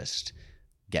to just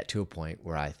get to a point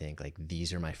where I think like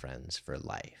these are my friends for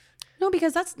life. No,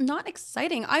 because that's not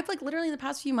exciting. I've like literally in the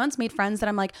past few months made friends that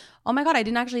I'm like, oh my God, I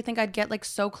didn't actually think I'd get like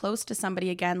so close to somebody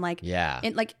again. Like,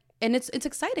 and it's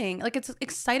exciting. Like it's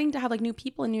exciting to have like new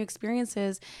people and new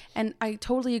experiences. And I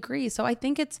totally agree. So I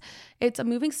think it's a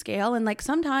moving scale. And like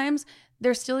sometimes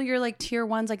they're still your like tier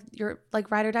ones, like you're like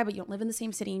ride or die, but you don't live in the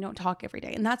same city. You don't talk every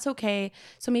day. And that's okay.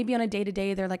 So maybe on a day to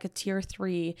day, they're like a tier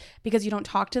 3 because you don't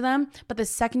talk to them. But the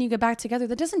second you get back together,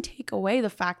 that doesn't take away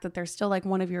the fact that they're still like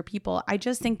one of your people. I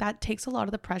just think that takes a lot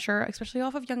of the pressure, especially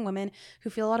off of young women who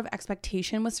feel a lot of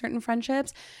expectation with certain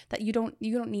friendships that you don't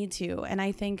need to. And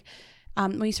I think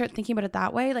when you start thinking about it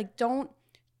that way, like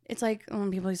it's like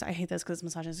when people say, I hate this because it's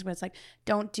misogynistic, but it's like,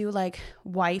 don't do like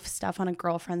wife stuff on a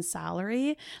girlfriend's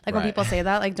salary. Like when people say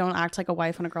that, like don't act like a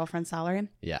wife on a girlfriend's salary.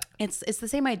 Yeah. It's the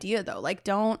same idea though. Like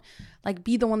don't like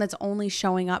be the one that's only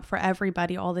showing up for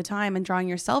everybody all the time and drawing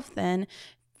yourself thin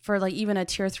for like even a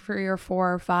tier 3 or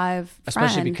 4 or 5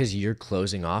 especially friend. Because you're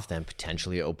closing off them,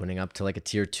 potentially opening up to like a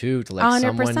tier 2 to like 100%.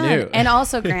 Someone new. And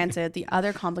also granted, the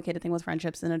other complicated thing with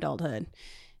friendships in adulthood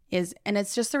is, and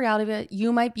it's just the reality of it,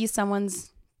 you might be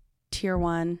someone's tier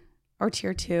 1 or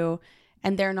tier 2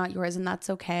 and they're not yours, and that's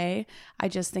okay. I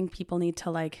just think people need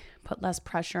to like put less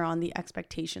pressure on the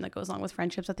expectation that goes along with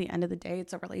friendships. At the end of the day,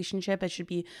 it's a relationship. It should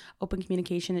be open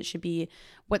communication. It should be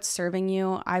what's serving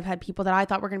you. I've had people that I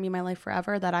thought were going to be in my life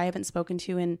forever that I haven't spoken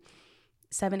to in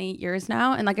 7-8 years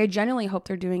now, and like I genuinely hope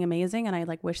they're doing amazing and I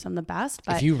like wish them the best.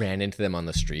 But if you ran into them on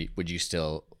the street, would you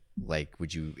still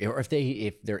would you, or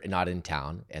if they're not in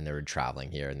town and they're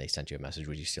traveling here and they sent you a message,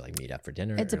 would you still like meet up for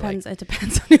dinner? It depends. Like, it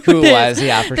depends on who it was.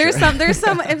 Yeah, for there's sure. There's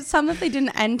some if some that they didn't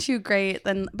end too great,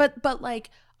 then but like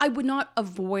I would not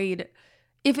avoid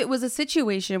if it was a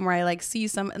situation where I like see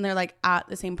some and they're like at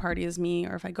the same party as me,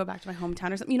 or if I go back to my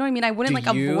hometown or something, you know what I mean? I wouldn't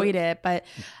avoid it, but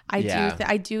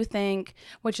I do think,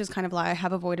 which is kind of like I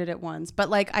have avoided it once, but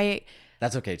like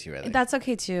that's okay too, I think. That's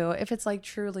okay too. If it's like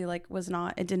truly like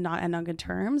it did not end on good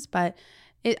terms, but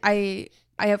I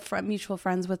have mutual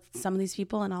friends with some of these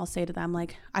people, and I'll say to them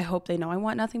like, I hope they know I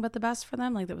want nothing but the best for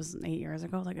them. Like that was 8 years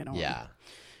ago. Like I don't. Yeah.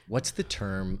 What's the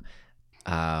term?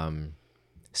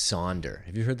 Sonder.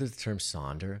 Have you heard the term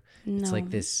sonder? No, it's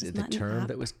like the term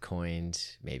that was coined,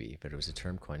 maybe, but it was a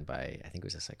term coined by, I think it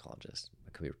was a psychologist. I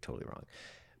could be totally wrong.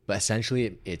 But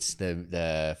essentially it's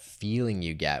the feeling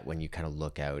you get when you kind of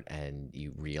look out and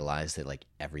you realize that like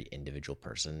every individual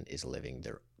person is living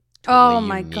their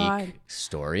totally unique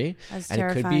story. That's and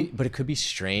terrifying. it could be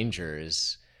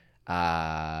strangers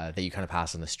that you kind of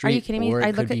pass on the street. Are you kidding me? Or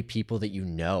it could be people that you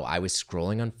know. I was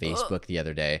scrolling on Facebook the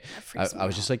other day. I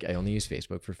was just like, I only use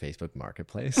Facebook for Facebook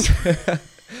Marketplace.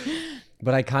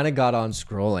 But I kind of got on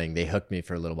scrolling. They hooked me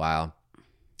for a little while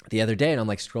the other day, and I'm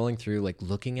like scrolling through, like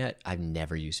looking at, I've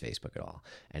never used Facebook at all.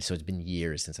 And so it's been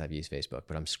years since I've used Facebook,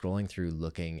 but I'm scrolling through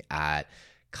looking at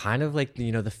kind of like,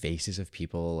 you know, the faces of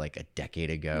people like a decade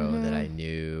ago that I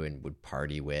knew and would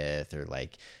party with, or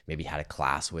like maybe had a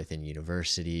class with in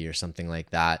university or something like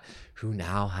that, who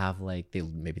now have like,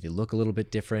 maybe they look a little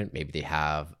bit different. Maybe they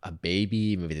have a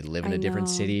baby. Maybe they live in a different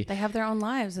city. They have their own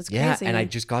lives. It's yeah, crazy. and I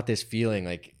just got this feeling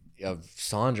like of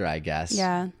Sandra, I guess.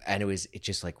 Yeah. And it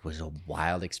just like was a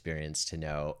wild experience to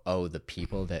know, oh, the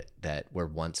people that were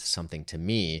once something to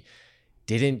me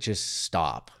didn't just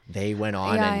stop. They went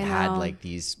on and had like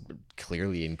these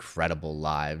clearly incredible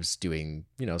lives doing,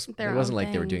 you know, it wasn't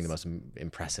like they were doing the most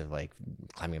impressive, like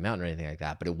climbing a mountain or anything like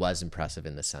that, but it was impressive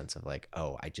in the sense of like,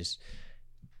 oh,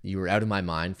 you were out of my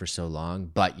mind for so long,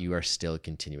 but you are still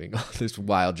continuing on this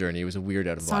wild journey. It was a weird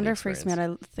out of body Sandra experience. freaks me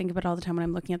out. I think about it all the time when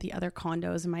I'm looking at the other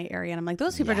condos in my area, and I'm like,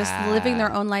 those people are just living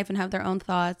their own life and have their own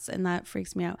thoughts, and that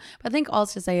freaks me out. But I think all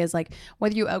to say is like,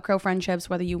 whether you outgrow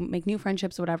friendships, whether you make new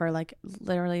friendships, whatever, like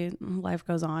literally life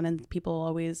goes on, and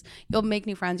you'll make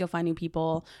new friends, you'll find new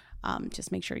people.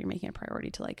 Just make sure you're making a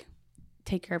priority to like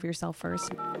take care of yourself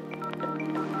first.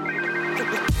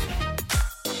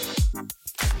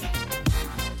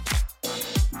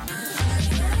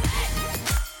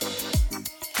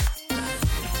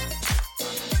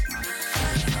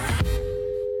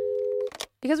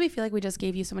 Because we feel like we just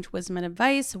gave you so much wisdom and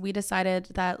advice, we decided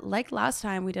that, like last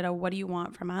time we did a what do you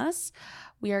want from us,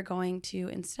 we are going to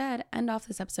instead end off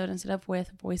this episode instead of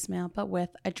with voicemail, but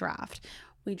with a draft.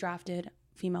 We drafted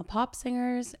female pop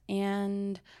singers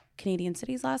and Canadian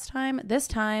cities last time. This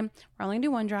time, we're only going to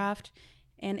do one draft,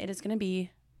 and it is going to be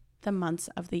the months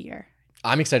of the year.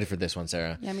 I'm excited for this one,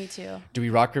 Sarah. Yeah, me too. Do we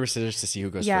rock, paper, scissors to see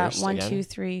who goes first? Yeah, 1, again? 2,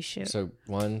 3, shoot. So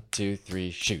 1, 2,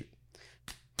 3, shoot.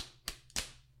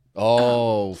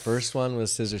 Oh, first one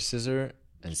was scissor,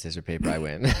 and scissor, paper, I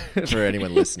win. For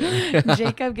anyone listening.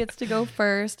 Jacob gets to go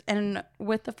first. And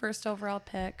with the first overall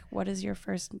pick, what is your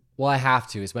first? Well, I have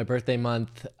to. It's my birthday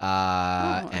month,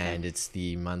 and it's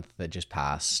the month that just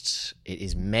passed. It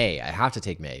is May. I have to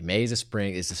take May. May is a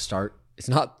spring. It's the start. It's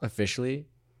not officially.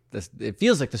 It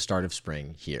feels like the start of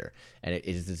spring here. And it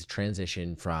is this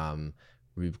transition from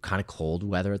kind of cold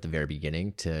weather at the very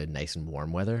beginning to nice and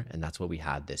warm weather. And that's what we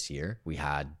had this year. We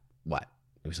had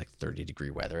it was like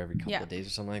 30-degree weather every couple of days or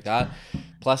something like that.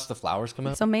 Plus the flowers come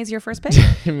out. So May's your first pick?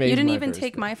 You didn't even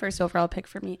take my first overall pick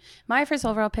for me. My first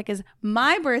overall pick is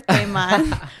my birthday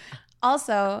month.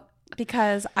 Also,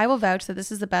 because I will vouch that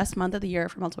this is the best month of the year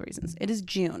for multiple reasons. It is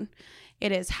June.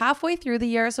 It is halfway through the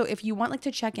year. So if you want like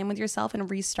to check in with yourself and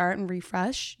restart and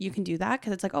refresh, you can do that,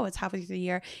 because it's like, oh, it's halfway through the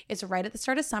year. It's right at the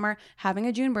start of summer. Having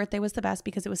a June birthday was the best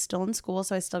because it was still in school.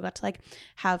 So I still got to like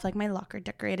have like my locker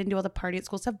decorated and do all the party at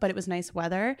school stuff, but it was nice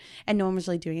weather and no one was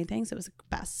really doing anything. So it was the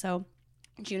best. So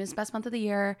June is the best month of the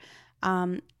year.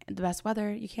 The best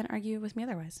weather. You can't argue with me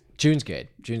otherwise. June's good.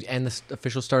 And the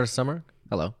official start of summer.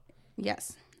 Hello.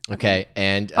 Yes. Okay,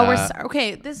 and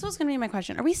okay. This was gonna be my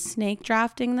question. Are we snake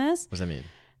drafting this? What does that mean?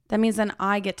 That means then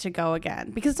I get to go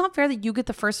again, because it's not fair that you get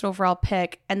the first overall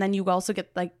pick and then you also get,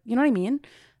 like, you know what I mean?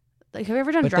 Like, have you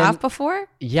ever done draft before?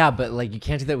 Yeah, but like you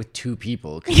can't do that with two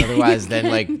people, because otherwise then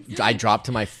like I drop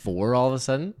to my 4 all of a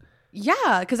sudden.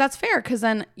 Yeah, because that's fair, because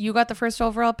then you got the first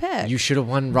overall pick. You should have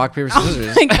won rock, paper,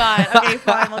 scissors. Oh my God. Okay,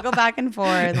 fine. We'll go back and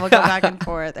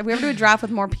forth. If we ever do a draft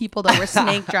with more people, though, we're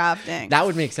snake drafting. That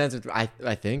would make sense. I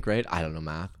think, right? I don't know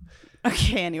math.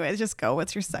 Okay, anyways, just go.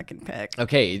 What's your second pick?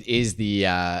 Okay, it is the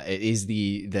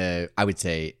I would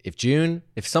say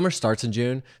if summer starts in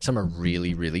June, summer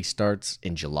really, really starts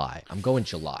in July. I'm going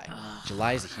July.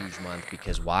 July is a huge month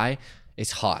because why?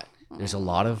 It's hot. There's a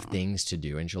lot of things to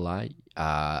do in July.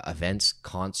 Events,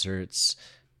 concerts,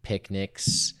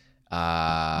 picnics.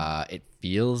 It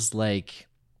feels like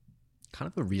kind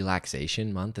of a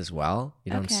relaxation month as well.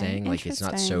 You know what I'm saying? Like, it's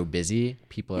not so busy.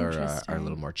 People are a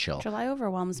little more chill. July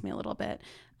overwhelms me a little bit,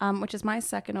 which is my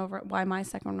second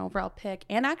overall pick.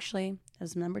 And actually,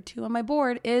 as number 2 on my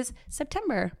board is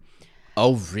September.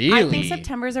 Oh, really? I think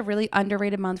September is a really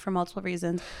underrated month for multiple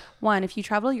reasons. One, if you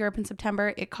travel to Europe in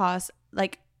September, it costs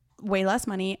like way less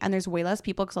money and there's way less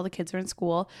people because all the kids are in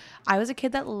school. I was a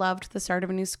kid that loved the start of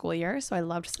a new school year, so I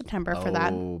loved September for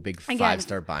that. Oh, big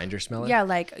 5-star binder smelling. Yeah,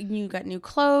 like you got new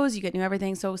clothes, you get new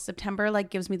everything. So September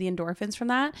like gives me the endorphins from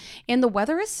that. And the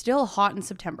weather is still hot in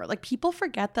September. Like, people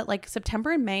forget that like September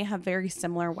and May have very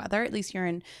similar weather, at least here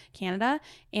in Canada.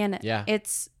 And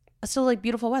it's still like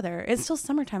beautiful weather. It's still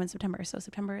summertime in September. So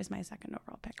September is my second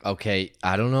overall pick. Okay,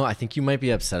 I don't know. I think you might be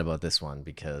upset about this one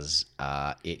because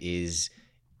it is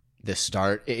the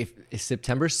start. If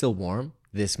September's still warm,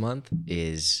 this month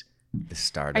is The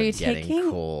start Are you of getting taking-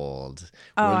 cold.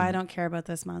 Oh, We're- I don't care about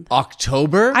this month.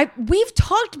 October? We've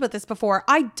talked about this before.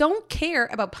 I don't care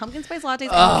about pumpkin spice lattes.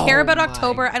 I don't care about my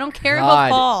October. I don't care God. about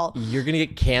fall. You're going to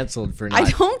get canceled for I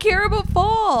not. don't care about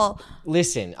fall.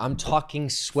 Listen, I'm talking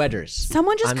sweaters.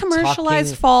 Someone just I'm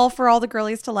commercialized talking- fall for all the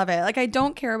girlies to love it. Like, I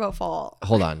don't care about fall.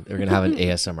 Hold on. We're going to have an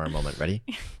ASMR moment. Ready?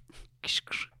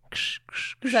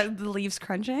 Is that the leaves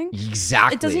crunching?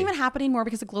 Exactly. It doesn't even happen anymore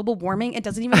because of global warming. It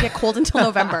doesn't even get cold until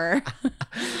November.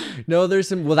 No, there's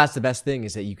some. Well, that's the best thing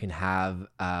is that you can have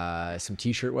some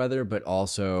t-shirt weather, but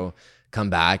also come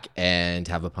back and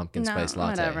have a pumpkin spice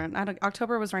latte. Whatever.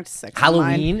 October was ranked 6th.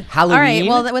 Halloween. All right.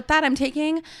 Well, with that, I'm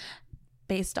taking,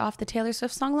 based off the Taylor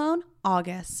Swift song alone,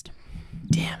 August.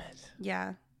 Damn it.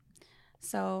 Yeah.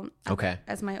 So, Okay.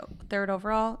 as my third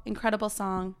overall, incredible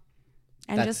song.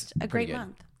 And That's just a pretty great good.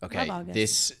 month. Okay. Love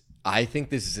August. I think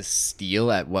this is a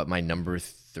steal at what my number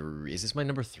 3. Is this my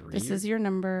number 3? This is your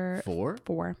number 4?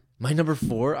 4. My number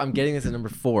 4? I'm getting this at number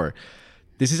 4.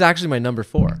 This is actually my number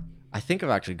 4. I think I've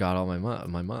actually got all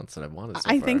my months that I've wanted so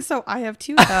I far. think so. I have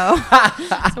two, though.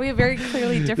 So we have very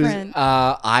clearly different.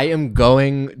 I am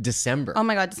going December. Oh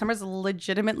my God. December's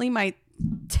legitimately my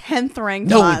 10th ranked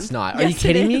No, month. it's not. Are you Yes, it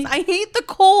kidding me? is. I hate the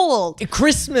cold.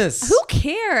 Christmas. Who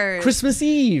cares? Christmas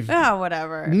Eve. Yeah,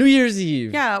 whatever. New Year's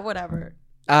Eve. Yeah, whatever.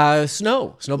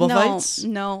 Snowball fights.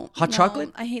 No. Hot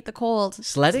chocolate? I hate the cold.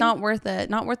 Sledding? It's not worth it.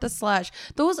 Not worth the slush.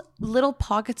 Those little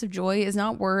pockets of joy is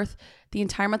not worth the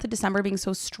entire month of December being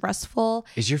so stressful.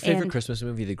 Is your favorite And- Christmas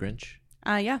movie The Grinch?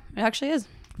 Yeah, it actually is.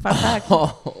 Fun fact.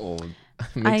 Oh,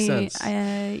 makes sense.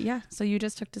 Yeah. So you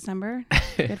just took December.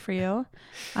 Good for you.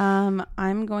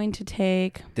 I'm going to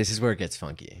take. This is where it gets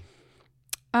funky.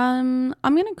 I'm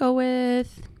gonna go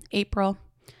with April.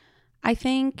 I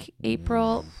think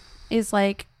April is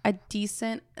like a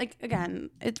decent, like, again,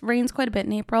 it rains quite a bit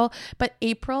in April, but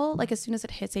April, like, as soon as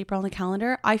it hits April on the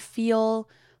calendar, I feel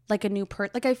like a new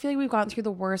like, I feel like we've gone through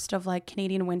the worst of like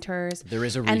Canadian winters. There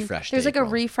is a And refresh to there's like April.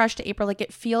 a refresh to April. Like,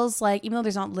 it feels like, even though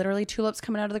there's not literally tulips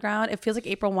coming out of the ground, it feels like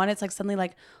April 1, it's like suddenly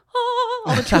like, oh,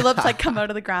 all the tulips like come out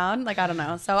of the ground. Like, I don't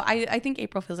know. So I think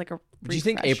April feels like a refresh. Do you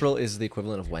think April is the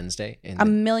equivalent of Wednesday? In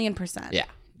 1,000,000%. Yeah.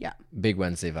 Yeah. Big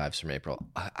Wednesday vibes from April.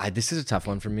 This is a tough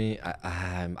one for me.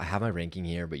 I have my ranking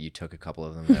here, but you took a couple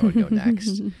of them that I would go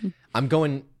next. I'm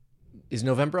going. Is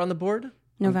November on the board?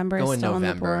 November is still on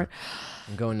the board.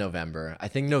 I'm going November. I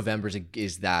think November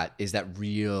is that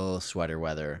real sweater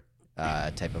weather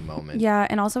type of moment. Yeah,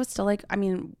 and also it's still like, I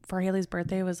mean, for Haley's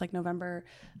birthday was like November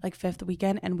like 5th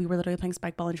weekend, and we were literally playing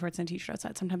spike ball in shorts and t-shirt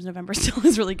outside. Sometimes November still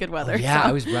is really good weather. Yeah, so.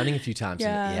 I was running a few times.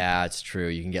 Yeah. Yeah, it's true.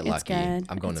 You can get It's lucky. good.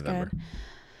 I'm going It's November. good.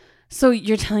 So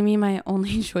you're telling me my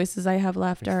only choices I have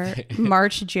left are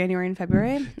March, January, and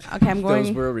February? Okay, I'm going.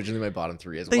 Those were originally my bottom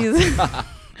 3 as well. These-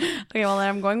 Okay, well, then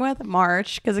I'm going with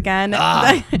March because, again,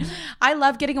 I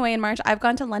love getting away in March. I've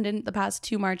gone to London the past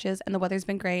 2 Marches and the weather's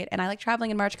been great. And I like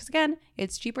traveling in March because, again,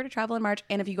 it's cheaper to travel in March.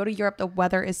 And if you go to Europe, the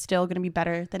weather is still going to be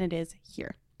better than it is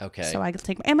here. Okay. So I can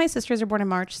take, and my sisters are born in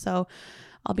March, so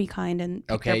I'll be kind and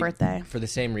pick their birthday. For the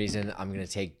same reason, I'm gonna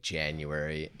take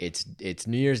January. It's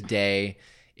New Year's Day.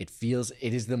 It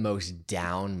is the most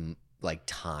down like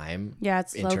time. Yeah,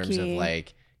 it's in low terms key. of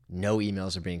like no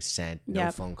emails are being sent, no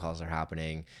Yep. phone calls are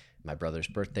happening. My brother's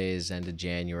birthday is end of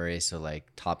January, so like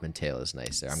top and tail is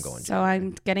nice there. I'm going. So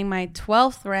I'm getting my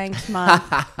 12th ranked month.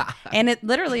 And it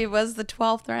literally was the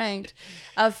 12th ranked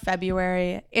of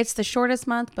February. It's the shortest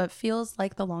month, but feels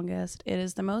like the longest. It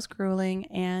is the most grueling,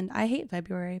 and I hate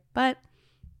February, but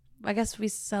I guess we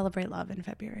celebrate love in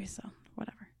February, so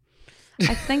whatever.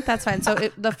 I think that's fine. So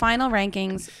the final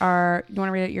rankings are, you want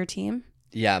to read out your team?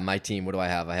 Yeah, my team. What do I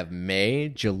have? I have May,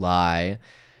 July,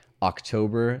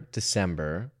 October,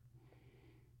 December,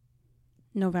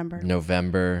 November,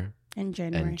 and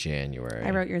January. and January.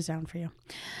 I wrote yours down for you.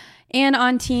 And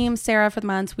on team Sarah for the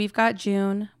months, we've got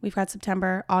June, we've got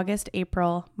September, August,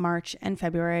 April, March, and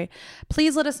February.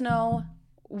 Please let us know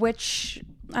which,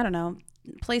 I don't know,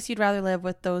 place you'd rather live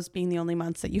with, those being the only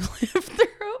months that you live through.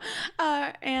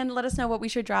 And let us know what we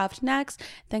should draft next.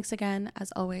 Thanks again,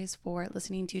 as always, for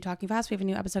listening to Talking Fast. We have a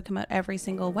new episode come out every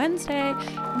single Wednesday,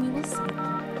 and we will see you.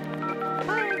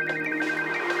 Bye.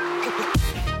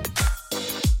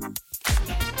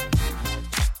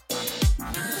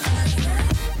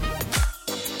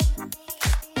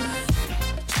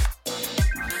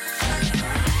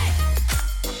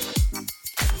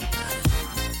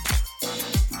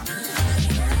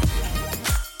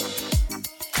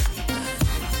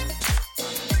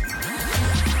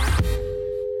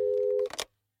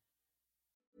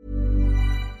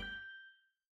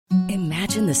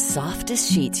 Imagine the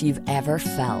softest sheets you've ever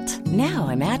felt. Now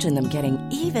imagine them getting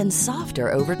even softer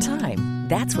over time.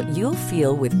 That's what you'll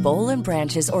feel with Boll &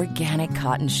 Branch's organic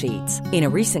cotton sheets. In a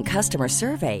recent customer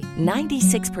survey,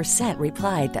 96%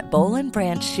 replied that Boll &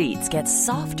 Branch sheets get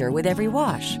softer with every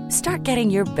wash. Start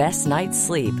getting your best night's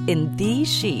sleep in these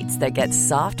sheets that get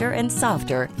softer and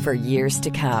softer for years to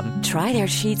come. Try their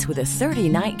sheets with a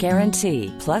 30-night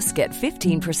guarantee. Plus, get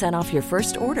 15% off your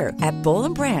first order at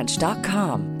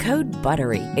bollandbranch.com. Code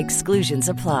BUTTERY. Exclusions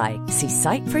apply. See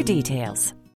site for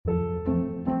details.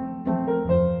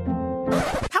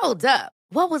 Hold up.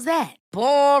 What was that?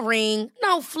 Boring.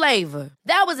 No flavor.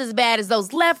 That was as bad as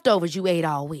those leftovers you ate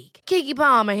all week. Keke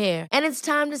Palmer here, and it's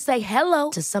time to say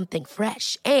hello to something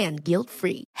fresh and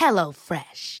guilt-free. Hello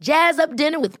Fresh. Jazz up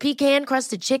dinner with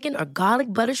pecan-crusted chicken or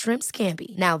garlic butter shrimp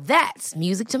scampi. Now that's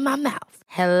music to my mouth.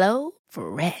 Hello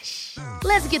Fresh.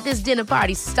 Let's get this dinner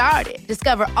party started.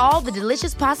 Discover all the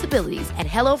delicious possibilities at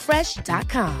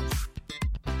HelloFresh.com.